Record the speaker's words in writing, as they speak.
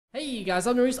Hey guys,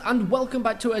 I'm Norris and welcome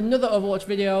back to another Overwatch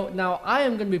video. Now, I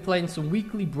am going to be playing some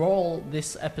Weekly Brawl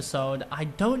this episode. I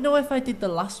don't know if I did the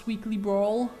last Weekly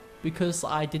Brawl because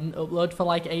I didn't upload for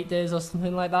like 8 days or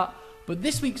something like that. But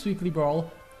this week's Weekly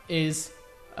Brawl is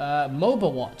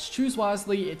MOBAWATCH. Choose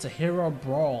wisely, it's a hero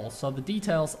brawl. So the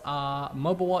details are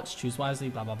MOBAWATCH, choose wisely,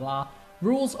 blah blah blah.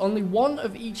 Rules, only one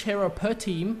of each hero per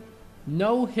team.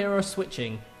 No hero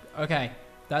switching. Okay.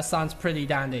 That sounds pretty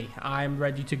dandy. I'm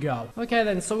ready to go. Okay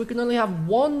then, so we can only have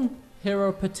one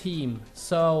hero per team.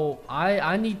 So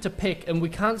I need to pick, and we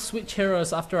can't switch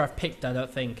heroes after I've picked, I don't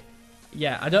think.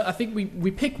 Yeah, I think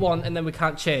we pick one and then we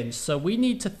can't change. So we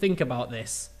need to think about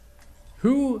this.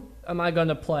 Who am I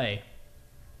gonna play?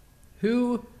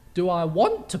 Who do I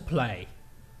want to play?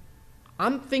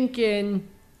 I'm thinking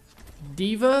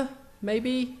D.Va,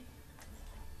 maybe?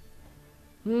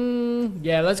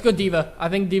 Yeah, let's go D.Va. I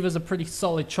think D.Va's a pretty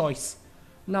solid choice.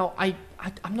 Now, I'm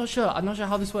not sure. I'm not sure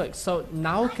how this works. So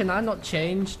now, can I not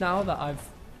change now that I've...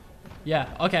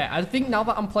 Yeah, okay. I think now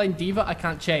that I'm playing D.Va, I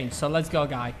can't change. So let's go,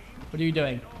 guy. What are you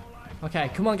doing? Okay,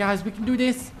 come on, guys. We can do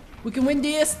this. We can win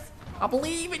this. I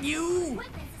believe in you.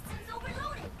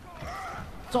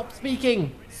 Stop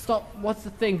speaking. Stop. What's the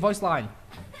thing? Voice line.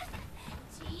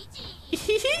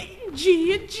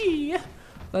 G.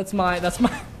 That's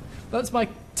my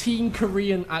teen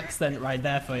Korean accent right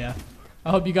there for you. I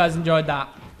hope you guys enjoyed that.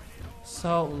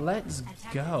 So let's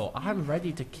go. I'm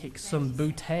ready to kick some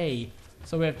booty.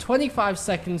 So we have 25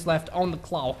 seconds left on the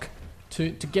clock to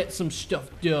get some stuff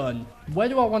done. Where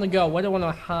do I want to go? Where do I want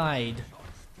to hide?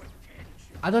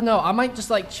 I don't know. I might just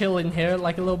like chill in here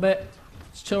like a little bit.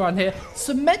 Just chill around here.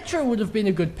 Symmetra would have been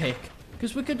a good pick.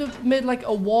 Because we could have made like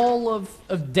a wall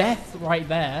of death right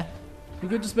there. We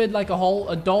could just made like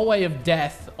a doorway of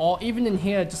death, or even in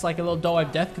here, just like a little doorway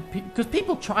of death, because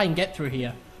people try and get through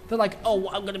here. They're like, oh,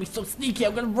 I'm gonna be so sneaky,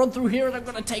 I'm gonna run through here and I'm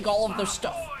gonna take all of their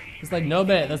stuff. It's like, no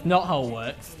mate, that's not how it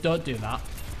works. Don't do that.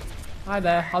 Hi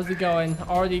there, how's it going?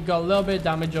 Already got a little bit of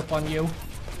damage up on you.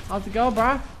 How's it going,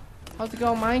 bruh? How's it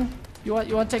going, man? You want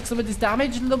to take some of this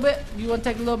damage a little bit? You want to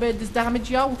take a little bit of this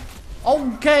damage, yo?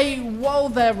 Okay, whoa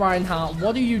there, Reinhardt.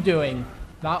 What are you doing?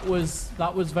 That was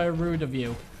very rude of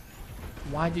you.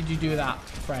 Why did you do that,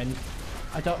 friend?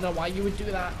 I don't know why you would do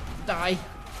that. Die.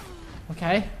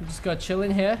 Okay, we just gotta chill in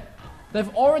here.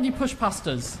 They've already pushed past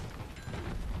us.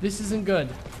 This isn't good.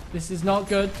 This is not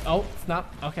good. Oh,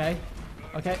 snap. Okay.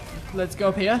 Okay, let's go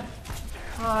up here.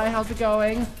 Hi, how's it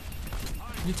going?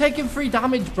 You're taking free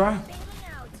damage, bro.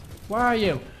 Where are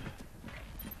you?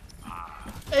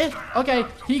 Okay,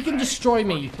 he can destroy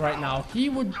me right now. He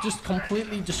would just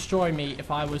completely destroy me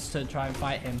if I was to try and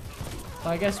fight him. So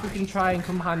I guess we can try and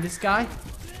come behind this guy.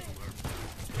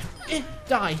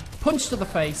 Die. Punch to the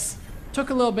face. Took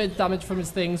a little bit of damage from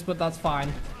his things, but that's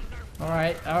fine.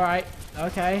 Alright, alright.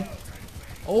 Okay.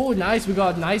 Oh, nice. We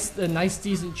got a nice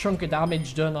decent chunk of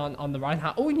damage done on the right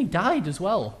hand. Oh, and he died as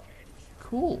well.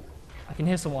 Cool. I can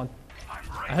hear someone.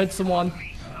 I heard someone.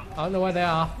 I don't know where they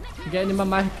are. I'm getting in my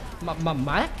mech. My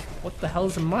mech? What the hell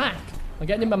is a mech? I'm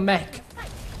getting in my mech.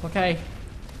 Okay.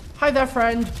 Hi there,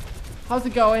 friend. How's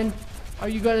it going? Are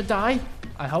you gonna die?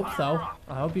 I hope so.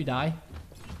 I hope you die.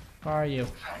 Where are you?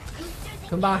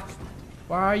 Come back.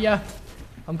 Where are you?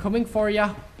 I'm coming for you.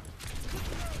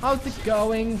 How's it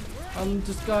going? I'm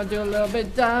just gonna do a little bit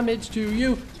of damage to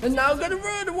you. And now I'm gonna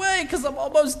run away because I'm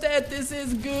almost dead. This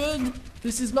is good.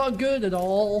 This is not good at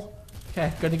all.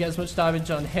 Okay, gonna get as much damage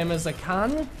on him as I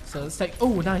can. So let's take...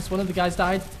 Oh, nice. One of the guys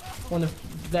died. One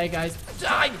of their guys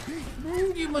died.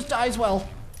 You must die as well.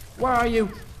 Where are you?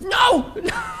 No!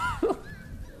 No!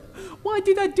 Why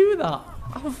did I do that?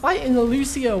 I'm fighting a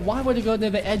Lucio. Why would I go near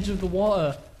the edge of the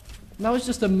water? That was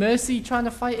just a Mercy trying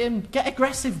to fight him. Get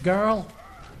aggressive, girl.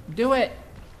 Do it.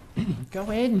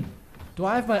 Go in. Do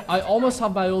I have my... I almost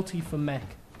have my ulti for mech.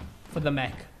 For the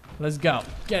mech. Let's go.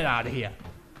 Get out of here.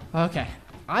 Okay.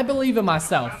 I believe in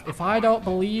myself. If I don't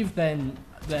believe, then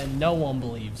no one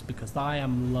believes because I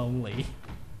am lonely.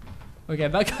 Okay,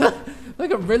 that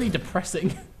got really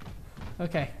depressing.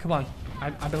 Okay, come on.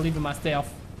 I believe in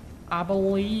myself. I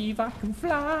believe I can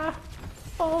fly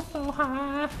oh so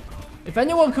high. If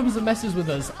anyone comes and messes with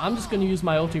us, I'm just going to use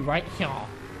my ulti right here.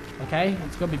 Okay?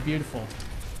 It's going to be beautiful.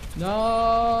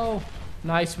 No!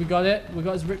 Nice, we got it. We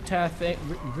got his Rip Tear thing.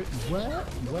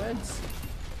 Words?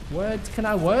 Words? Can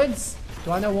I words?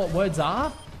 Do I know what words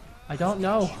are? I don't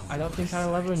know. I don't think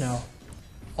I'll ever know.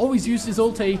 Oh, he's used his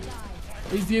ulti.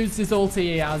 He's used his ulti,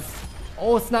 he has.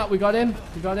 Oh, snap, we got him.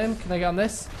 We got him. Can I get on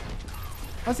this?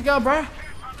 How's it going, bruh?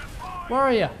 Where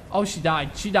are you? Oh, she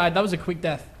died. She died. That was a quick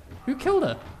death. Who killed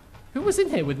her? Who was in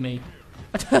here with me?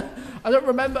 I don't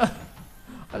remember.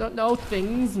 I don't know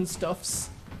things and stuffs.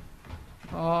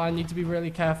 Oh, I need to be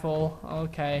really careful.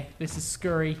 Okay, this is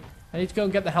scurry. I need to go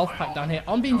and get the health pack down here.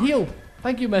 I'm being healed.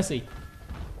 Thank you, Mercy.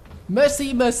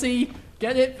 Mercy, Mercy.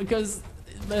 Get it? Because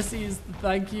Mercy is the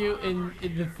thank you in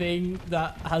the thing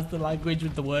that has the language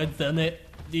with the words in it.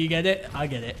 Do you get it? I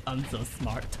get it. I'm so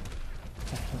smart.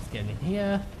 Okay, let's get in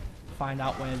here. Find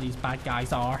out where these bad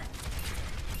guys are.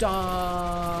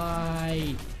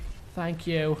 Die. Thank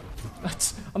you.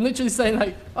 I'm literally saying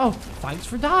like, oh, thanks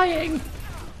for dying.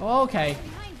 Oh, okay.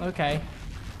 Okay.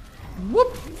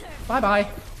 Whoop. Bye-bye.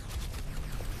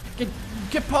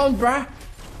 Get pwned, bruh.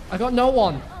 I got no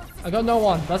one. I got no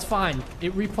one. That's fine.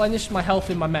 It replenished my health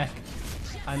in my mech.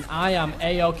 And I am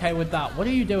A-okay with that. What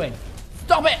are you doing?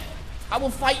 Stop it! I will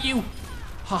fight you!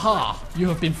 Haha. You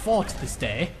have been fought this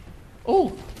day.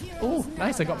 Oh. Oh,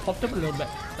 nice. I got popped up a little bit.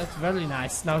 That's very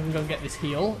nice. Now we can go get this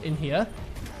heal in here.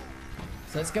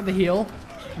 So let's get the heal.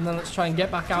 And then let's try and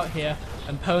get back out here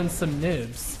and pwn some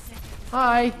nerves.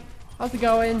 Hi. How's it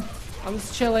going? I'm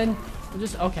just chilling. I'm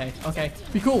just... Okay. Okay.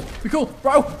 Be cool. Be cool.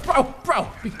 Bro. Bro. Bro.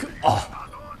 Be cool. Oh.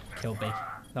 Killed me.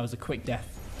 That was a quick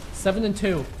death. 7 and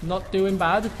 2. Not doing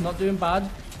bad. Not doing bad.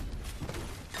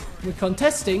 We're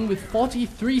contesting with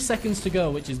 43 seconds to go,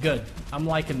 which is good. I'm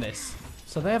liking this.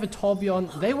 So they have a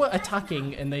Torbjorn. They were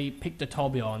attacking and they picked a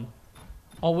Torbjorn.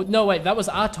 Oh, no, wait. That was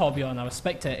our Torbjorn. I was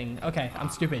spectating. Okay, I'm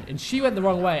stupid. And she went the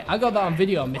wrong way. I got that on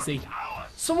video, Missy.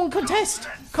 Someone contest.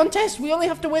 Contest. We only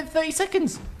have to wait 30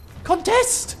 seconds.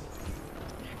 Contest.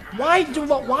 Why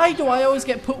do I always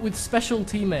get put with special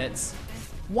teammates?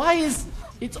 Why is...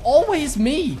 It's always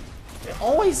me. It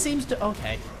always seems to...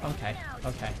 Okay. Okay.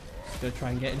 Okay. Just gonna try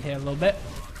and get in here a little bit.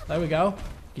 There we go.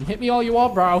 You can hit me all you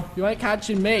want, bro. You ain't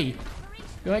catching me.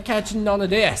 You ain't catching none of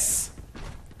this.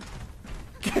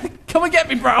 Come and get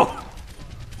me, bro.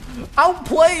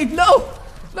 Outplayed. No.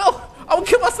 No. I will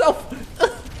kill myself.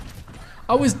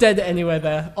 I was dead anyway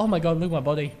there. Oh my god, look at my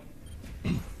body.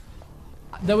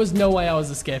 There was no way I was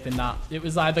escaping that. It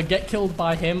was either get killed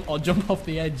by him or jump off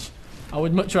the edge. I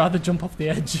would much rather jump off the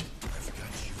edge.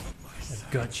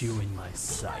 I've got you in my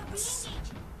sights.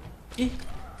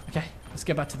 Okay, let's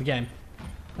get back to the game.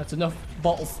 That's enough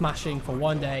bottle smashing for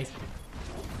one day.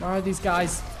 Where are these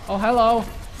guys? Oh, hello.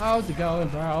 How's it going,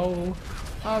 bro?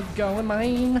 How's it going,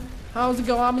 man? How's it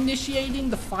going? I'm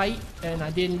initiating the fight, and I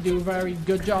didn't do a very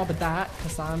good job at that,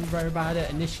 because I'm very bad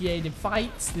at initiating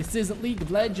fights. This isn't League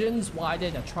of Legends. Why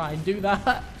did I try and do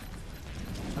that?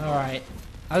 Alright.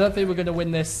 I don't think we're going to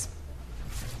win this.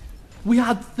 We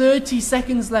had 30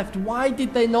 seconds left. Why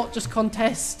did they not just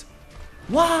contest?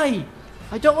 Why?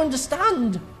 I don't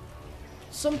understand.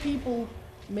 Some people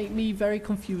make me very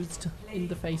confused in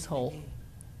the face hole.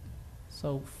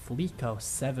 So, Fleeko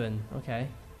 7. Okay.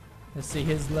 Let's see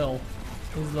his little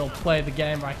play of the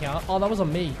game right here. Oh, that was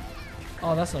on me.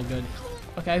 Oh, that's not good.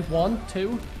 Okay, 1, 2.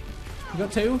 You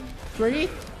got 2, 3,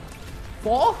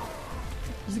 4.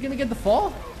 Is he gonna get the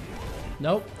 4?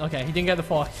 Nope. Okay, he didn't get the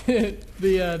 4.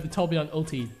 the Torbjorn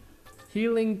ulti.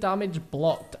 Healing damage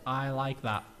blocked. I like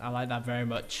that. I like that very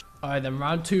much. Alright then,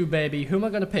 round 2, baby. Who am I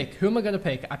gonna pick? Who am I gonna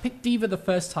pick? I picked D.Va the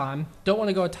first time. Don't want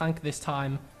to go a tank this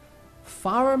time.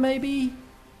 Pharah maybe?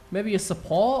 Maybe a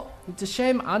support? It's a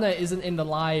shame Anna isn't in the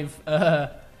live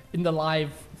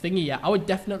thingy yet. I would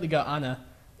definitely go Anna.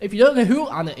 If you don't know who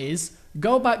Anna is,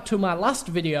 go back to my last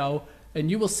video and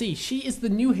you will see she is the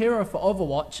new hero for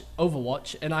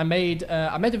Overwatch, and I made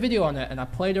a video on it and I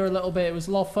played her a little bit. It was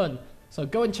a lot of fun. So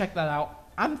go and check that out.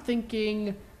 I'm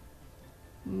thinking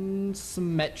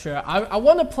Symmetra. I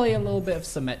want to play a little bit of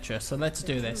Symmetra, so let's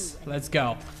do this. Let's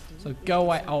go. So go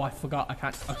away. Oh, I forgot. I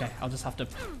can't. Okay, I'll just have to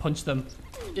punch them.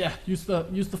 Yeah, use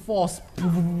the force.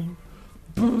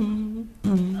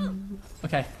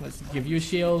 Okay, let's give you a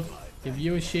shield. Give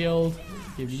you a shield.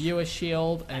 Give you a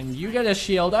shield. And you get a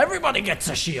shield. Everybody gets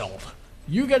a shield.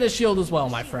 You get a shield as well,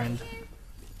 my friend.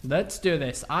 Let's do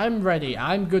this. I'm ready.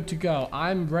 I'm good to go.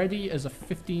 I'm ready as a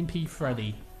 15p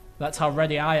Freddy. That's how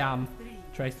ready I am,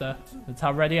 Tracer. That's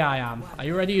how ready I am. Are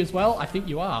you ready as well? I think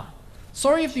you are.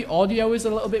 Sorry if the audio is a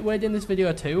little bit weird in this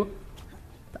video too.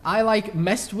 I like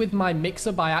messed with my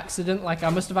mixer by accident. Like I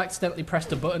must have accidentally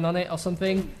pressed a button on it or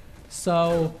something.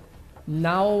 So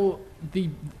now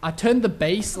I turned the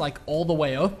bass like all the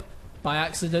way up by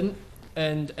accident,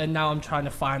 and now I'm trying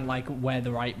to find like where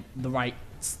the right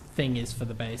thing is for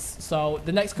the bass. So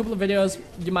the next couple of videos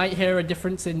you might hear a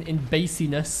difference in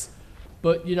bassiness,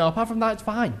 but you know, apart from that, it's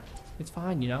fine. It's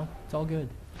fine, you know. It's all good.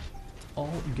 All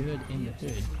good in the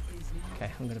hood.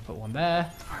 Okay, I'm gonna put one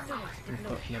there. I'm gonna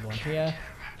put another one here.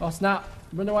 Oh snap!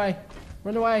 Run away!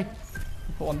 Run away!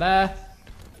 Put one there.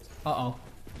 Uh oh.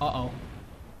 Uh oh.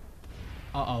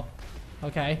 Uh oh.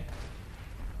 Okay.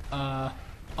 Uh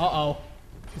oh.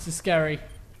 This is scary.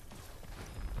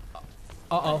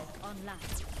 Uh-oh.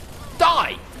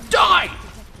 Die! Die!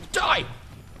 Die!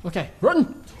 Okay,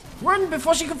 run! Run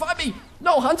before she can find me!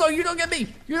 No, Hanzo, you don't get me!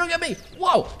 You don't get me!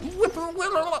 Whoa! Whip!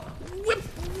 Whip!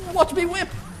 Watch me whip!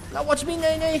 Now watch me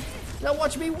nay-nay! Now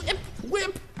watch me whip!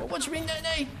 Whip! Watch me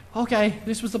nay-nay! Okay,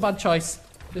 this was a bad choice.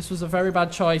 This was a very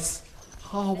bad choice.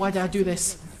 Oh, why did I do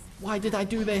this? Why did I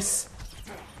do this?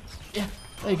 Yeah,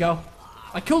 there you go.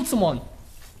 I killed someone.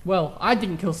 Well, I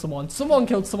didn't kill someone. Someone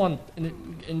killed someone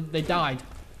and they died.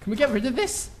 Can we get rid of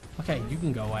this? Okay, you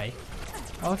can go away.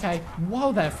 Okay,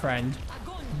 whoa there, friend.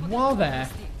 Whoa there.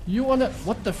 You wanna...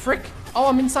 What the frick? Oh,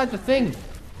 I'm inside the thing.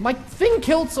 My thing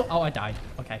killed Oh, I died.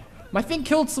 Okay. My thing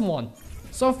killed someone.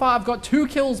 So far, I've got 2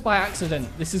 kills by accident.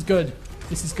 This is good.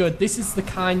 This is good. This is the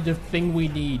kind of thing we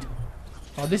need.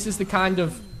 Oh, this is the kind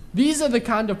of... These are the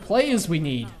kind of players we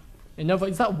need.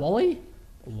 Is that Wally?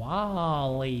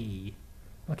 Wally.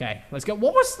 Okay, let's go.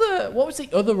 What was the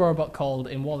other robot called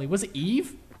in Wally? Was it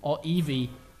Eve or Evie?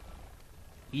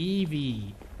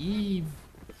 Evie. Eve.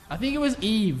 I think it was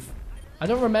Eve. I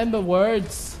don't remember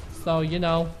words. So, you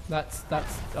know, that's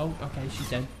oh, okay, she's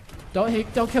dead. Don't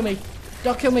kill me.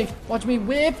 Don't kill me. Watch me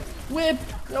whip.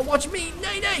 No, watch me.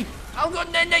 Nay. I'll go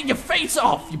nay your face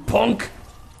off, you punk.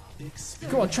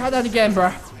 Come on, try that again,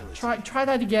 bruh. Try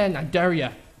that again. I dare ya.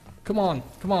 Come on.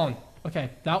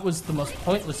 Okay, that was the most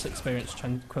pointless experience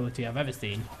tranquility I've ever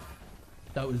seen.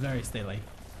 That was very silly.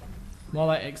 More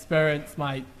like experience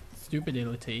my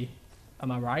stupidity.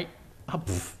 Am I right? Oh,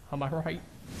 am I right?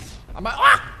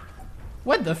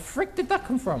 Where the frick did that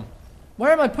come from?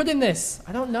 Where am I putting this?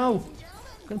 I don't know.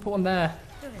 I'm gonna put one there.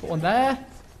 Put one there.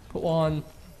 Put one,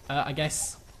 I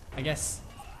guess,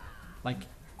 like,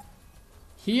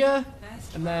 here.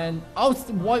 And then, oh,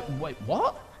 wait,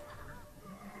 what?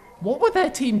 What were their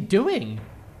team doing?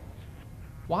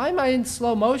 Why am I in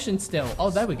slow motion still? Oh,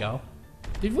 there we go.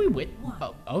 Did we win?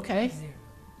 Oh, okay.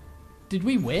 Did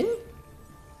we win?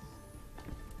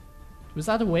 Was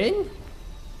that a win?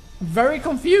 I'm very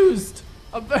confused.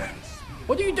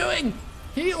 What are you doing?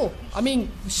 Heal. I mean,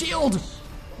 shield.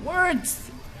 Words.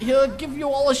 He'll give you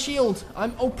all a shield.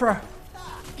 I'm Oprah.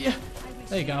 Yeah.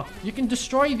 There you go. You can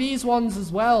destroy these ones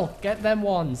as well. Get them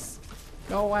ones.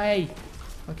 Go away.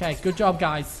 Okay, good job,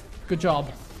 guys. Good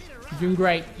job. You're doing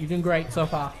great. You're doing great so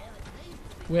far.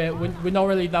 We're not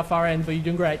really that far in, but you're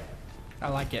doing great. I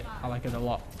like it. I like it a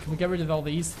lot. Can we get rid of all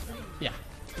these? Yeah.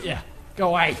 Yeah. Go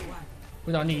away.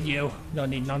 We don't need you. We don't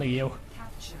need none of you.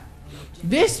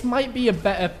 This might be a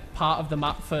better part of the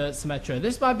map for Symmetra.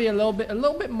 This might be a little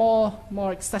bit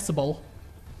more accessible.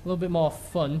 A little bit more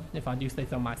fun, if I do say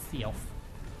so myself.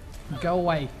 Go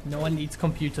away. No one needs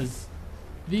computers.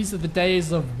 These are the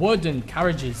days of wood and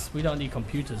carriages. We don't need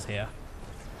computers here.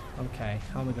 Okay,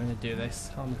 how am I going to do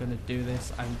this?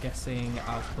 I'm guessing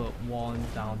I'll put one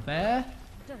down there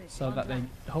so that they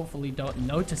hopefully don't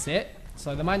notice it.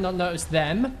 So they might not notice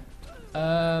them.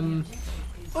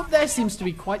 Up there seems to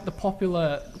be quite the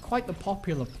popular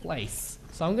place.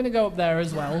 So I'm going to go up there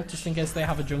as well, just in case they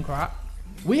have a Junkrat.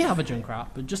 We have a Junkrat,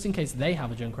 but just in case they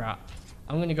have a Junkrat,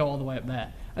 I'm going to go all the way up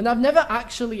there. And I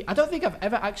don't think I've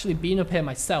ever actually been up here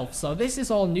myself, so this is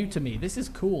all new to me. This is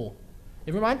cool.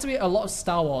 It reminds me a lot of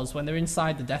Star Wars when they're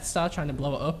inside the Death Star trying to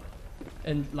blow it up.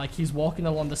 And, like, he's walking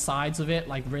along the sides of it,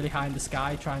 like, really high in the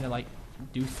sky, trying to, like,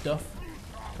 do stuff.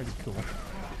 Pretty cool.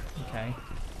 Okay.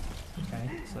 Okay,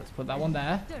 so let's put that one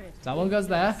there. That one goes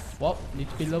there. Whoa, need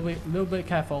to be a little bit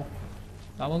careful.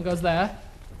 That one goes there.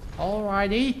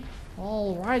 Alrighty.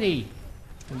 Alrighty.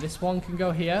 And this one can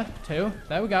go here, too.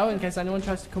 There we go, in case anyone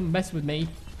tries to come mess with me.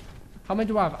 How many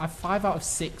do I have? I have 5 out of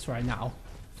 6 right now.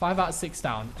 5 out of 6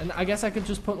 down. And I guess I could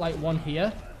just put, like, one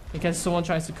here, in case someone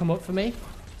tries to come up for me.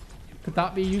 Could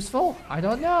that be useful? I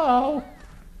don't know.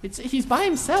 He's by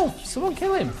himself. Someone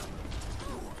kill him.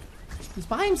 He's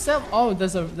by himself. Oh,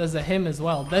 there's a him as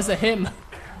well. There's a him.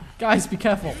 Guys, be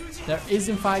careful. There is,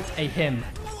 in fact, a him.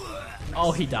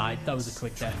 Oh, he died. That was a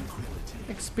quick death.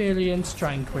 Experience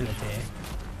tranquility.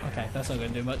 Okay, that's not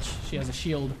going to do much. She has a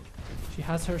shield. She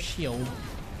has her shield.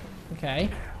 Okay.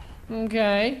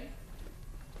 Okay.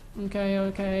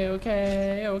 Okay.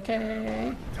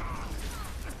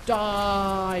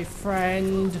 Die,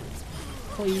 friend.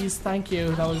 Please, thank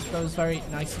you. That was very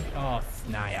nice. Oh,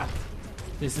 Naya.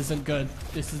 This isn't good.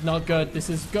 This is not good. This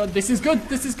is good. This is good.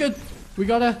 This is good. We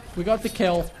got the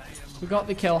kill. We got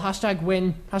the kill. Hashtag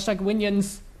win. Hashtag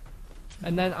winions.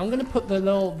 And then I'm gonna put the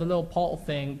little portal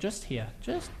thing just here.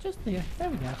 Just here. There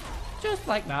we go. Just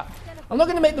like that. I'm not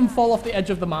gonna make them fall off the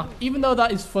edge of the map, even though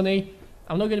that is funny.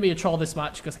 I'm not gonna be a troll this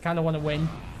match because I kind of want to win.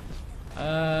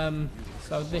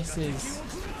 So this is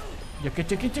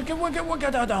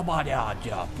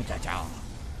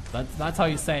That's how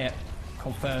you say it.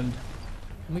 Confirmed.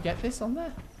 Can we get this on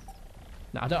there?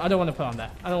 No, I don't want to put it on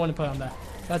there. I don't want to put it on there.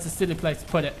 That's a silly place to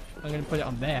put it. I'm going to put it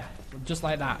on there. Just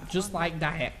like that. Just like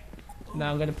that.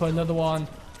 Now I'm going to put another one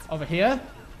over here.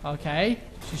 Okay.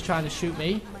 She's trying to shoot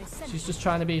me. She's just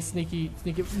trying to be sneaky.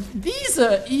 These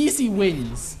are easy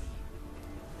wins.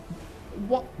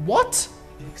 What?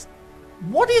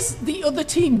 What is the other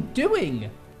team doing?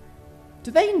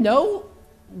 Do they know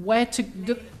where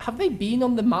to... have they been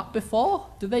on the map before?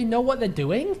 Do they know what they're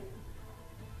doing?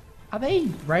 Are they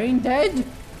brain dead?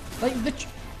 Like,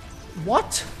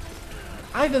 what?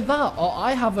 Either that or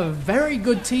I have a very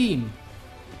good team.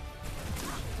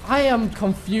 I am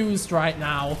confused right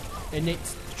now, and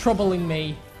it's troubling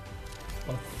me.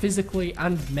 Well, physically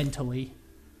and mentally.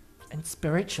 And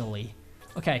spiritually.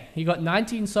 Okay, he got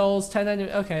 19 souls, 10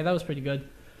 enemies. Okay, that was pretty good.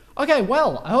 Okay,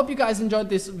 well, I hope you guys enjoyed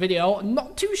this video.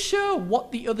 Not too sure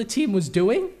what the other team was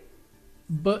doing.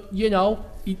 But, you know,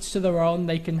 each to their own.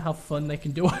 They can have fun. They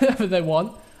can do whatever they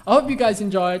want. I hope you guys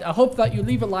enjoyed. I hope that you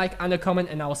leave a like and a comment.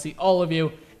 And I will see all of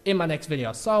you in my next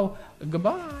video. So,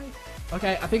 goodbye.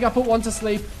 Okay, I think I put one to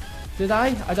sleep. Did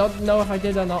I? I don't know if I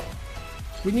did or not.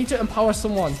 We need to empower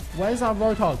someone. Where's our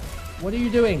Roadhog? What are you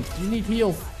doing? You need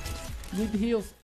heals. You need the heals.